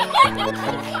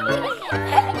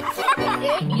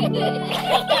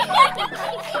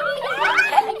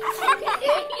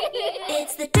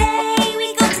 It's the day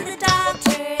we go to the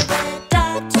doctor, the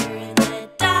doctor, the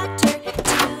doctor.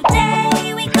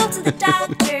 Today we go to the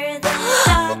doctor, the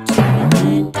doctor,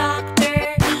 the doctor.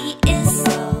 He is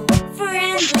so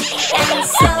friendly and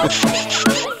so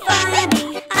very funny.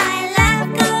 I love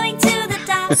going to the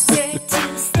doctor to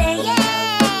stay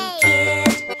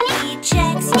kid. He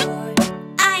checks your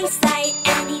eyesight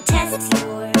and he tests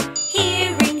your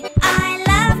hearing. I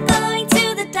love going to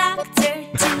the doctor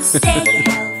to stay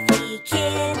healthy,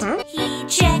 kid. He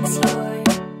checks your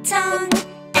tongue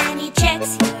and he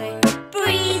checks your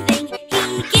breathing. He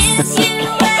gives you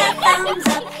a thumbs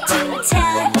up to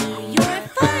tell you you're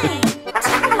fine.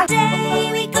 Today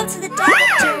we go to the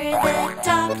doctor, the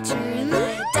doctor, the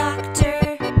doctor.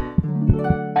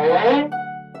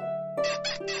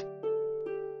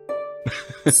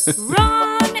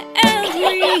 Ron and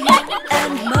Rhea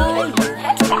and my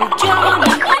little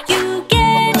Johnny, you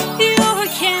get your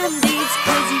candies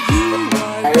 'cause you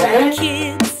are good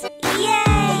kids.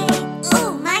 Yay!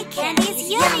 Ooh, my candy's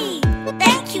yummy.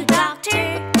 Thank you, doctor.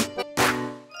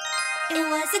 It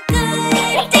was a good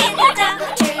day at the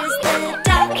doctor's, the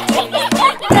doctor's, the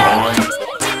doctor's.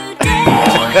 Today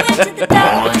we went to the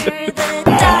doctor, the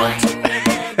doctor,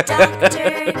 the doctor.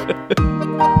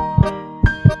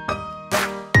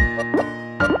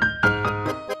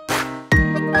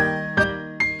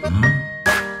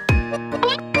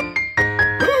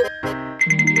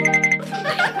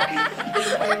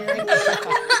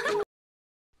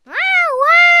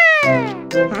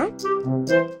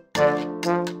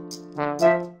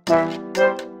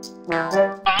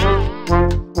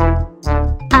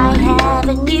 I have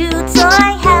a new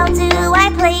toy, how do I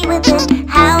play with it?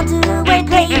 How do I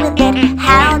play with it?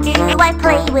 How do I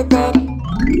play with it?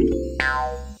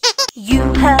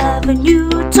 You have a new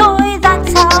toy,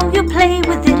 that's how you play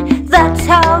with it. That's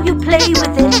how you play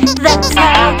with it. That's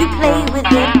how you play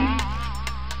with it.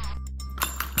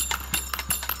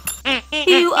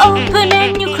 You open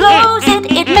and you close it,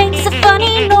 it makes a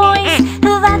funny noise.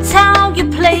 That's how you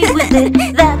play with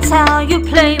it. That's how you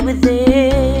play with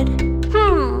it.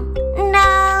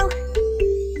 No.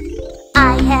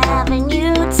 I have a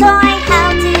new toy,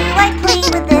 how do I play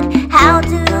with it? How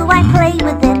do I play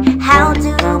with it? How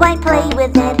do I play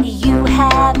with it? You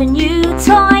have a new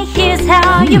toy, here's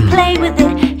how you play with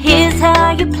it. Here's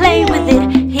how you play with it.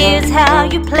 Here's how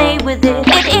you play with it.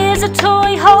 It is a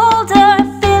toy holder,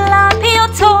 fill up your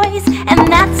toys, and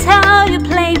that's how you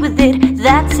play with it.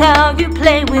 That's how you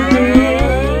play with it.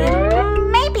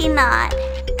 Maybe not.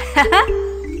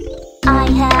 I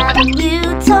have a new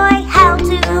toy, how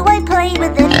do I play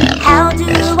with it? How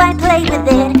do I play with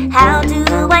it? How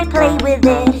do I play with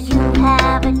it? You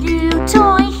have a new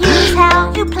toy, here's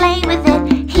how you play with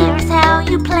it. Here's how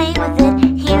you play with it.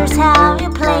 Here's how you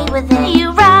play with it.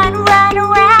 You run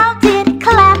around it,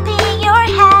 clapping your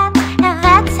hands, and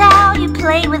that's how you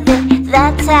play with it.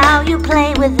 That's how you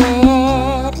play with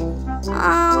it.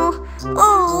 Oh,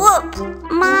 whoop!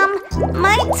 Mom,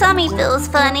 my tummy feels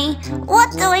funny.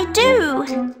 What do I do?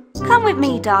 Come with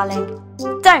me, darling.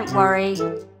 Don't worry.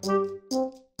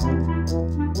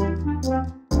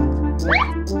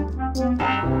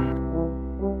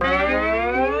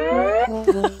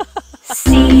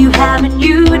 See, you have a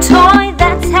new toy,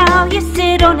 that's how you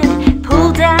sit on it.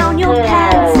 Pull down your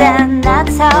pants and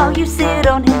that's how you sit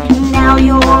on it. Now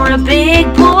you're a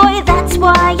big boy, that's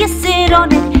why you sit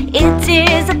on it. It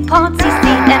is a potty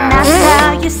seat and that's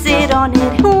how you sit on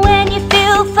it. When you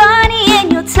feel funny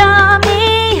in your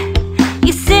tummy,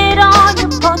 you sit on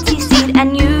your potty seat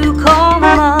and you call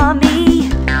mommy.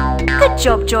 Good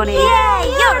job, Johnny. Yeah,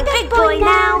 you're a big boy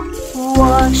now.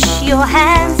 Wash your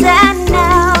hands and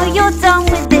now you're done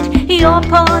with it. Your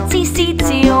potty seat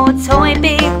teensy old toy,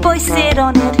 big boy, sit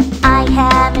on it. I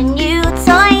have a new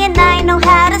toy and I know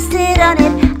how to sit on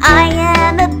it. I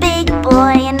am a big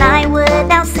boy and I would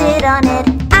now sit on it.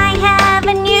 I have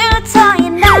a new toy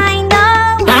and I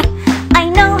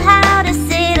know how to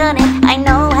sit on it. I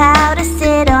know how to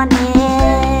sit on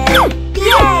it.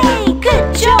 Yay!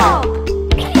 Good job!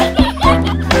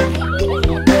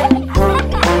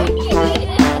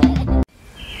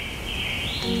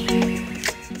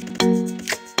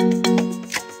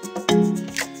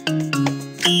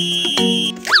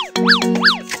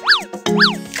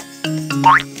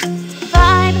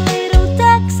 Five little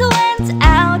ducks went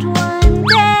out one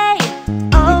day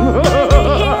over the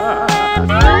hill and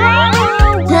far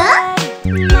away.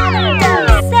 Mother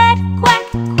duck said quack,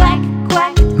 quack,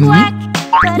 quack, quack,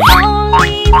 but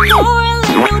only 4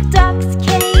 little ducks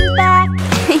came back.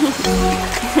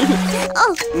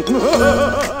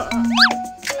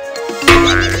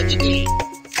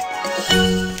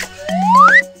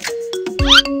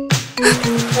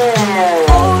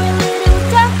 Four little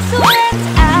ducks went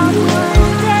out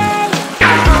one day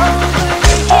over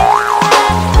the hill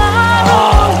and far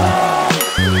away.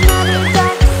 Mother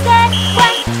duck said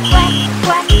quack, quack,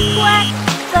 quack, quack,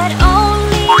 but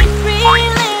only 3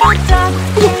 little ducks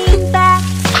came back.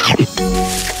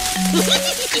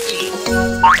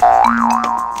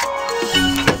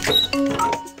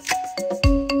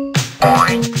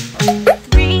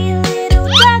 3 little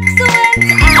ducks went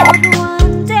out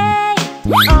one day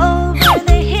over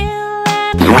the hill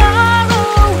and far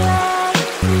away.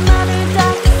 Mother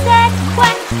duck said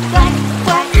quack, quack,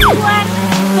 quack, quack,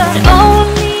 but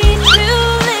only 2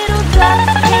 little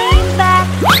ducks came back.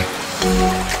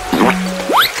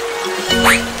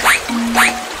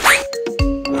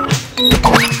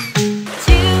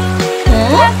 2 little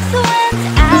ducks went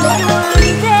out one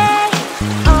day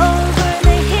over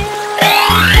the hill and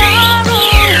far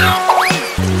away.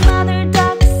 Mother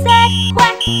duck said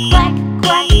quack, quack,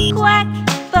 quack, quack,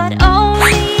 but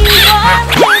only 1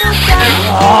 little duck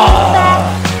came back.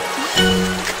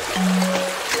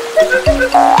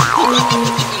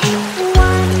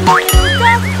 1 little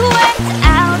duck went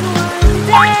out one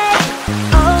day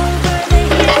over the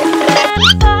hill and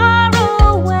far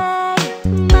away.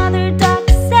 Mother duck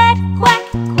said quack,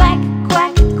 quack,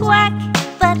 quack, quack,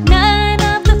 but none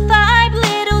of the 5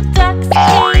 little ducks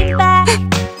came back.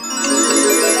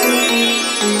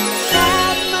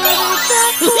 Sad mother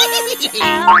duck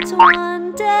went out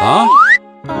one day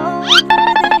over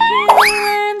the hill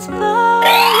and far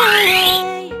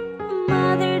away.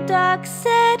 Mother duck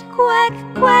said quack,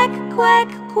 quack, quack,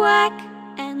 quack,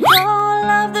 and all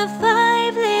of the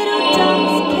 5 little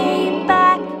ducks came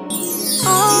back.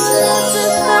 All of the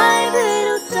 5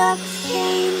 little ducks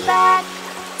came back.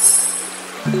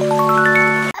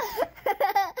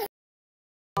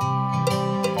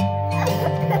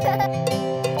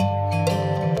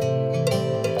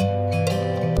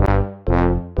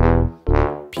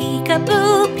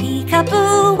 Peekaboo,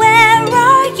 peekaboo, where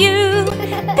are you?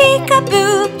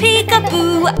 Peekaboo,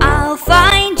 peekaboo, I'll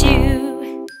find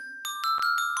you.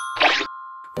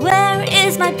 Where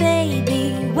is my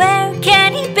baby? Where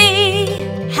can he be?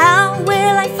 How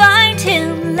will I find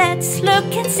him? Let's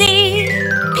look and see.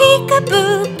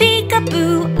 Peekaboo,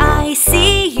 peekaboo, I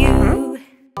see you.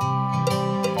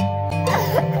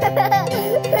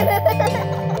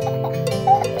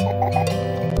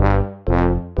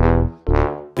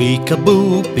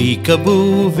 Peekaboo,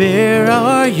 peekaboo, where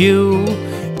are you?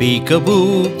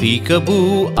 Peekaboo,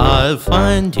 peekaboo, I'll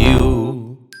find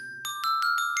you.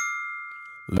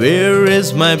 Where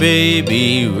is my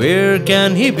baby? Where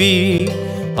can he be?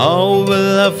 How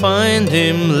will I find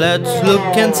him? Let's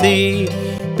look and see.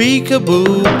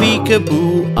 Peekaboo,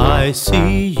 peekaboo, I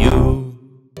see you.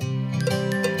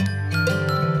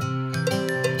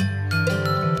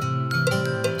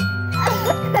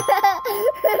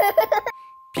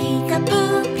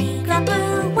 Peekaboo,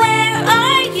 peekaboo, where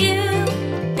are you?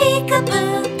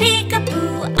 Peekaboo,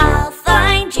 peekaboo, I'll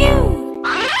find you.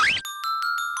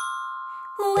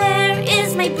 Where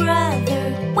is my brother?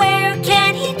 Where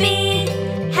can he be?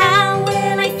 How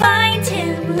will I find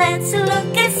him? Let's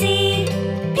look and see.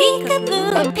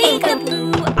 Peekaboo,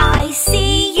 peekaboo, I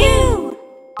see you.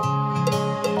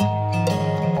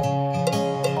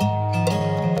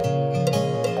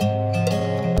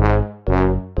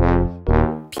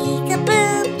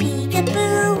 Peekaboo,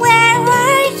 peekaboo, where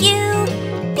are you?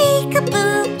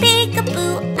 Peekaboo,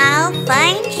 peekaboo, I'll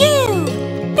find you.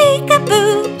 Peekaboo,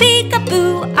 peekaboo,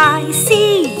 I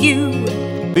see you.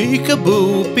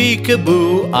 Peekaboo,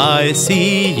 peekaboo, I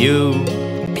see you.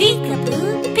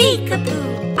 Peekaboo, peekaboo,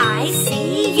 I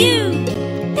see you.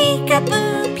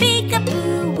 Peekaboo,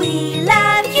 peekaboo, we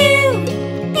love you.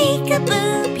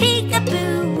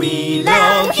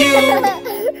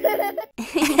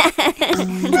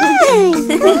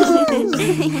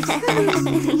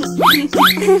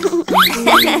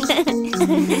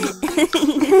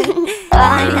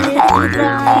 Five little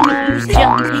dinos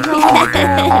jumping on the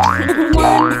bed.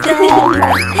 One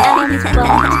fell and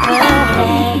bumped her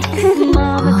head.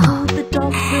 Mama called the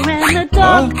doctor and the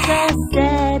doctor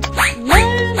said, no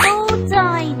more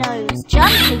dinos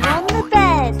jumping on the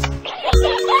bed.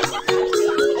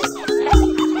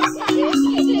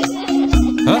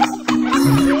 Huh?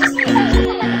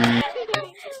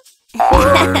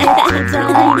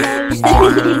 Dinos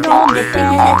jumping on the bed. One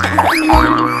fell off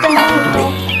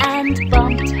and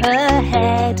bumped her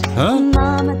head. Huh?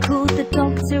 Mama called the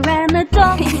doctor and the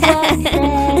doctor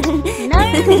said, no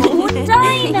more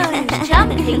dinos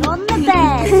jumping on the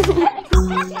bed.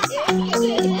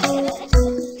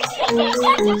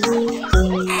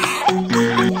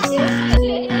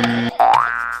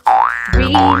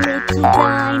 Three little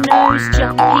dinos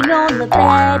jumping on the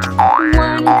bed.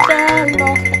 One fell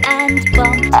off and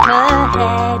bumped her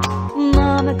head.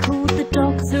 Mama called the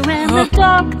doctor and the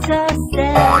doctor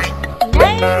said, no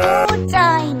more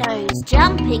dinos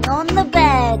jumping on the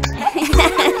bed.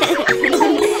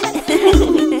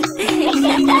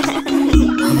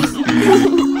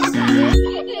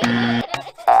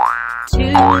 Two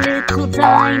little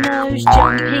dinos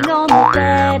jumping on the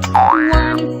bed.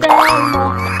 One fell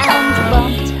off and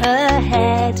bumped her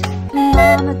head.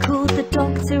 Mama called the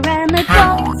doctor and the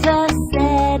doctor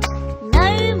said, no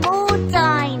more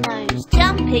dinos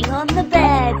jumping on the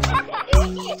bed.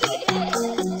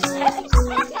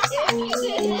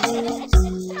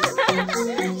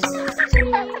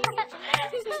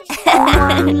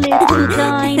 One little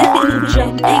dino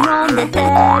jumping on the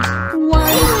bed.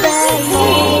 One fell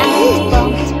off and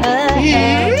bumped her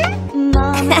head.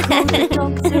 Mama called the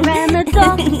doctor and the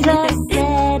doctor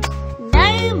said, no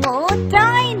more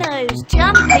dinos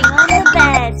jumping on the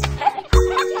bed.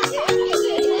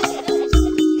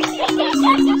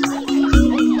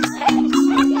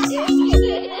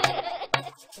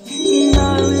 No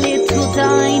little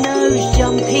dinos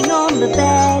jumping on the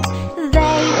bed.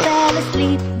 They fell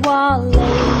asleep while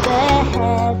laying their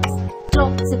heads.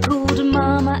 Doctor called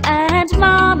Mama and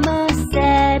Mama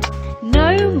said,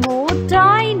 no more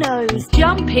dinos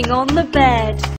jumping on the bed.